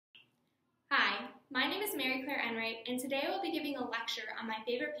My name is Clare Enright, and today I will be giving a lecture on my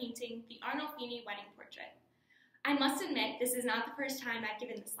favorite painting, the Arnolfini wedding portrait. I must admit, this is not the first time I've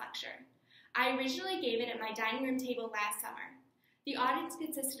given this lecture. I originally gave it at my dining room table last summer. The audience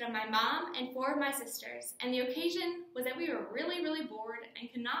consisted of my mom and 4 of my sisters, and the occasion was that we were really bored and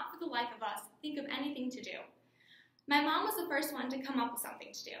could not for the life of us think of anything to do. My mom was the first one to come up with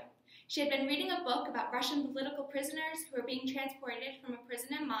something to do. She had been reading a book about Russian political prisoners who were being transported from a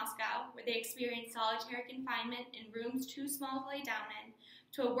prison in Moscow, where they experienced solitary confinement in rooms too small to lay down in,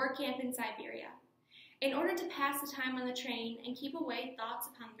 to a work camp in Siberia. In order to pass the time on the train and keep away thoughts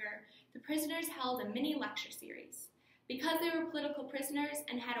of hunger, the prisoners held a mini lecture series. Because they were political prisoners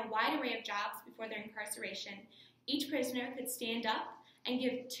and had a wide array of jobs before their incarceration, each prisoner could stand up and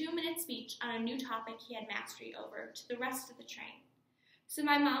give a 2-minute speech on a new topic he had mastery over to the rest of the train. So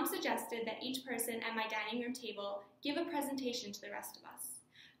my mom suggested that each person at my dining room table give a presentation to the rest of us.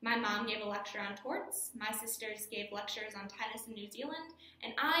 My mom gave a lecture on torts, my sisters gave lectures on tennis in New Zealand,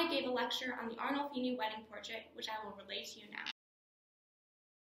 and I gave a lecture on the Arnolfini wedding portrait, which I will relay to you now.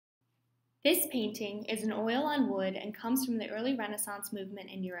 This painting is an oil on wood and comes from the early Renaissance movement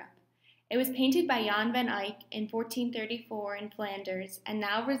in Europe. It was painted by Jan van Eyck in 1434 in Flanders and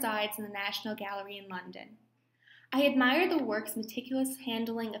now resides in the National Gallery in London. I admire the work's meticulous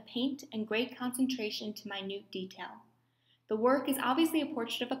handling of paint and great concentration to minute detail. The work is obviously a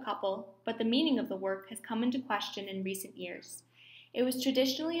portrait of a couple, but the meaning of the work has come into question in recent years. It was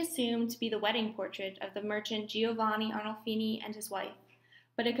traditionally assumed to be the wedding portrait of the merchant Giovanni Arnolfini and his wife,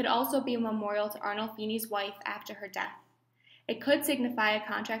 but it could also be a memorial to Arnolfini's wife after her death. It could signify a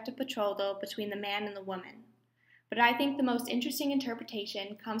contract of betrothal between the man and the woman. But I think the most interesting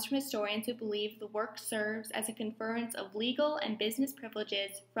interpretation comes from historians who believe the work serves as a conference of legal and business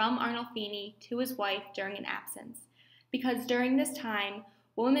privileges from Arnolfini to his wife during an absence, because during this time,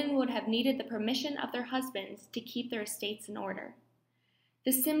 women would have needed the permission of their husbands to keep their estates in order.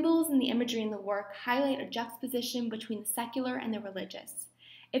 The symbols and the imagery in the work highlight a juxtaposition between the secular and the religious.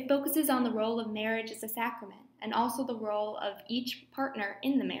 It focuses on the role of marriage as a sacrament, and also the role of each partner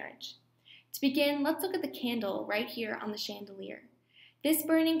in the marriage. To begin, let's look at the candle right here on the chandelier. This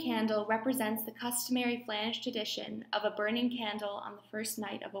burning candle represents the customary Flemish tradition of a burning candle on the first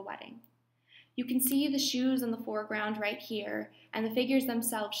night of a wedding. You can see the shoes on the foreground right here, and the figures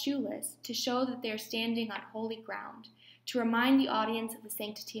themselves shoeless, to show that they are standing on holy ground, to remind the audience of the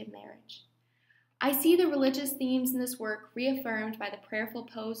sanctity of marriage. I see the religious themes in this work reaffirmed by the prayerful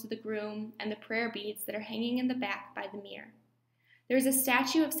pose of the groom and the prayer beads that are hanging in the back by the mirror. There is a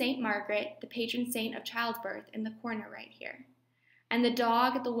statue of St. Margaret, the patron saint of childbirth, in the corner right here. And the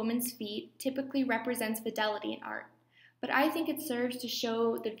dog at the woman's feet typically represents fidelity in art, but I think it serves to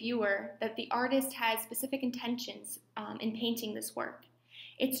show the viewer that the artist has specific intentions in painting this work.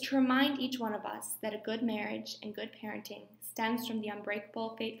 It's to remind each one of us that a good marriage and good parenting stems from the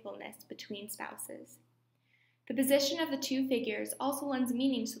unbreakable faithfulness between spouses. The position of the 2 figures also lends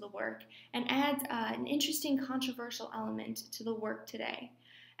meaning to the work and adds an interesting controversial element to the work today,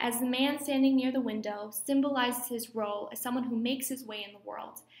 as the man standing near the window symbolizes his role as someone who makes his way in the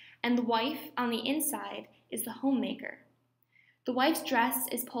world, and the wife on the inside is the homemaker. The wife's dress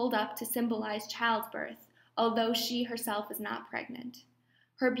is pulled up to symbolize childbirth, although she herself is not pregnant.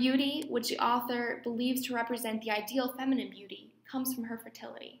 Her beauty, which the author believes to represent the ideal feminine beauty, comes from her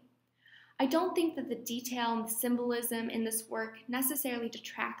fertility. I don't think that the detail and the symbolism in this work necessarily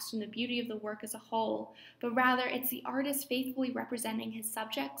detracts from the beauty of the work as a whole, but rather it's the artist faithfully representing his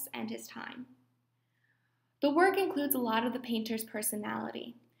subjects and his time. The work includes a lot of the painter's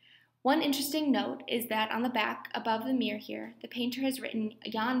personality. One interesting note is that on the back, above the mirror here, the painter has written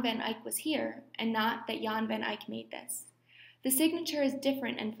Jan van Eyck was here, and not that Jan van Eyck made this. The signature is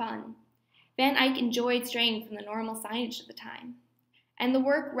different and fun. Van Eyck enjoyed straying from the normal signage of the time. And the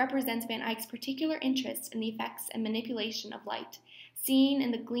work represents Van Eyck's particular interest in the effects and manipulation of light, seen in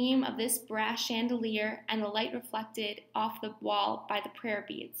the gleam of this brass chandelier and the light reflected off the wall by the prayer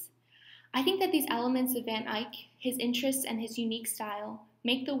beads. I think that these elements of Van Eyck, his interests and his unique style,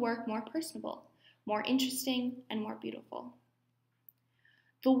 make the work more personable, more interesting, and more beautiful.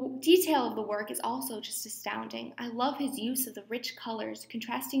 The detail of the work is also just astounding. I love his use of the rich colors,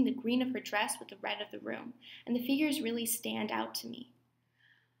 contrasting the green of her dress with the red of the room, and the figures really stand out to me.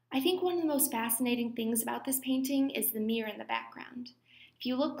 I think one of the most fascinating things about this painting is the mirror in the background. If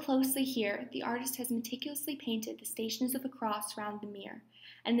you look closely here, the artist has meticulously painted the stations of the cross around the mirror,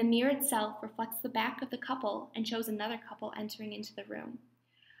 and the mirror itself reflects the back of the couple and shows another couple entering into the room.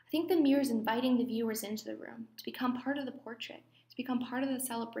 I think the mirror is inviting the viewers into the room to become part of the portrait, to become part of the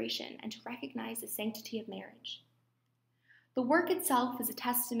celebration, and to recognize the sanctity of marriage. The work itself is a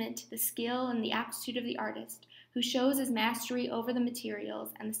testament to the skill and the aptitude of the artist, who shows his mastery over the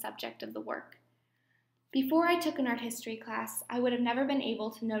materials and the subject of the work. Before I took an art history class, I would have never been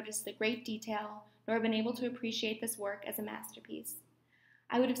able to notice the great detail, nor been able to appreciate this work as a masterpiece.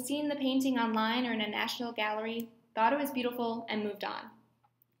 I would have seen the painting online or in a national gallery, thought it was beautiful, and moved on.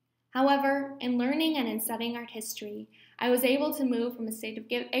 However, in learning and in studying art history, I was able to move from a state of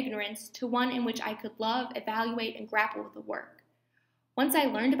ignorance to one in which I could love, evaluate, and grapple with the work. Once I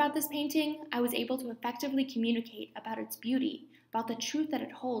learned about this painting, I was able to effectively communicate about its beauty, about the truth that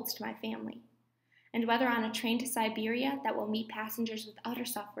it holds to my family. And whether on a train to Siberia that will meet passengers with utter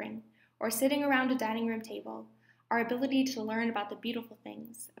suffering, or sitting around a dining room table, our ability to learn about the beautiful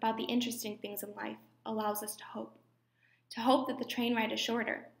things, about the interesting things in life, allows us to hope. To hope that the train ride is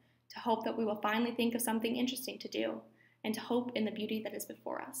shorter, to hope that we will finally think of something interesting to do, and to hope in the beauty that is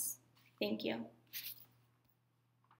before us. Thank you.